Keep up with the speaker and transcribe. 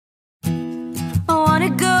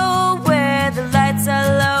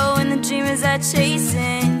dreamers are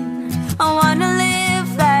chasing. I wanna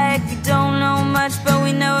live like we don't know much, but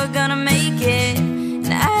we know we're gonna make it.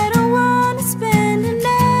 And I don't wanna spend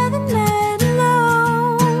another night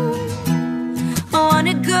alone. I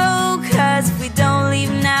wanna go, cause if we don't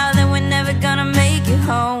leave now, then we're never gonna make it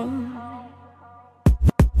home.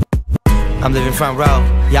 I'm living front row,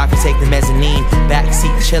 y'all can take the mezzanine. Backseat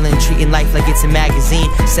chillin', treating life like it's a magazine.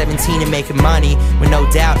 17 and making money, with no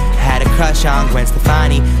doubt. Had a crush on Gwen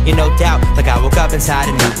Stefani, you no doubt. Like I woke up inside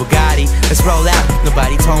a new Bugatti. Let's roll out,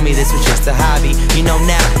 nobody told me this was just a hobby. You know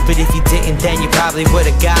now, but if you didn't then you probably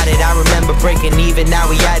would've got it. I remember breaking even, now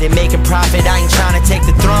we at it, making profit. I ain't tryna take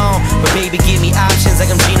the throne, but baby give me options like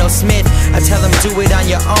I'm Geno Smith. I tell them do it on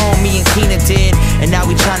your own, me and Kina did. And now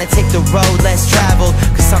we tryna take the road less traveled,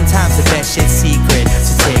 cause sometimes the best shit's secret.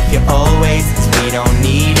 So take your old ways, cause we don't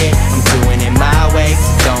need it. I'm doing it my way,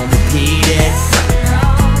 so don't repeat it.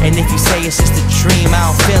 And if you say it's just a dream, I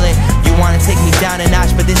don't feel it. You wanna take me down a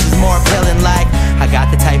notch, but this is more appealing. Like, I got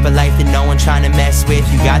the type of life that no one tryna mess with.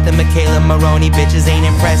 You got the Michaela Maroney bitches ain't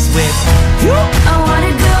impressed with. I wanna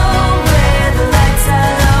go where the lights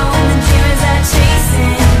are low and the dreamers are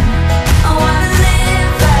chasing. I wanna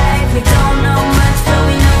live like we don't know much, but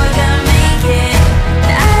we know we're gonna make it.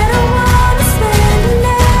 And I don't wanna spend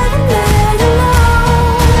another night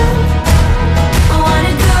alone. I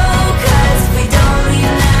wanna go, cause if we don't leave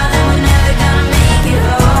now, then we're never gonna make it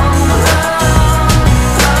home.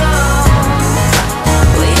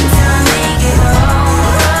 Wait until I make it home.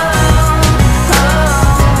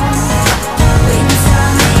 Wait until I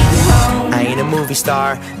make it home. I ain't a movie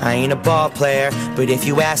star, I ain't a ball player, but if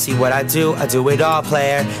you ask me what I do it all,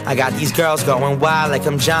 player. I got these girls going wild like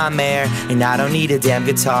I'm John Mayer, and I don't need a damn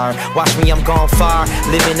guitar. Watch me, I'm going far,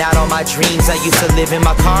 living out all my dreams. I used to live in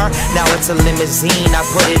my car, now it's a limousine. I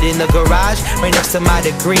put it in the garage, right next to my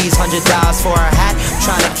degrees. $100 for a hat,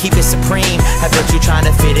 trying to keep it supreme. I bet you trying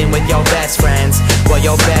to fit in with your best friends. Well,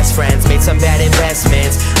 your best friends made some bad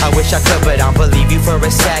investments. I wish I could, but I don't believe you for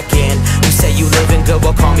a second. You say you living good,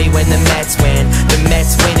 well call me when the Mets win. The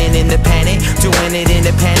Mets winning independent, doing it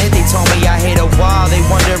independent. They told me I hit a wall, they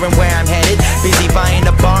wondering where I'm headed. Busy buying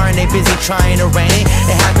a bar and they busy trying to rent it.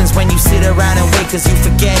 It happens when you sit around and wait cause you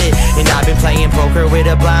forget it. And I've been playing poker with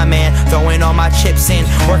a blind man, throwing all my chips in,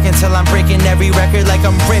 working till I'm breaking every record like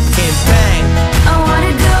I'm Ripken. Bang! I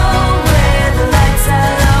wanna go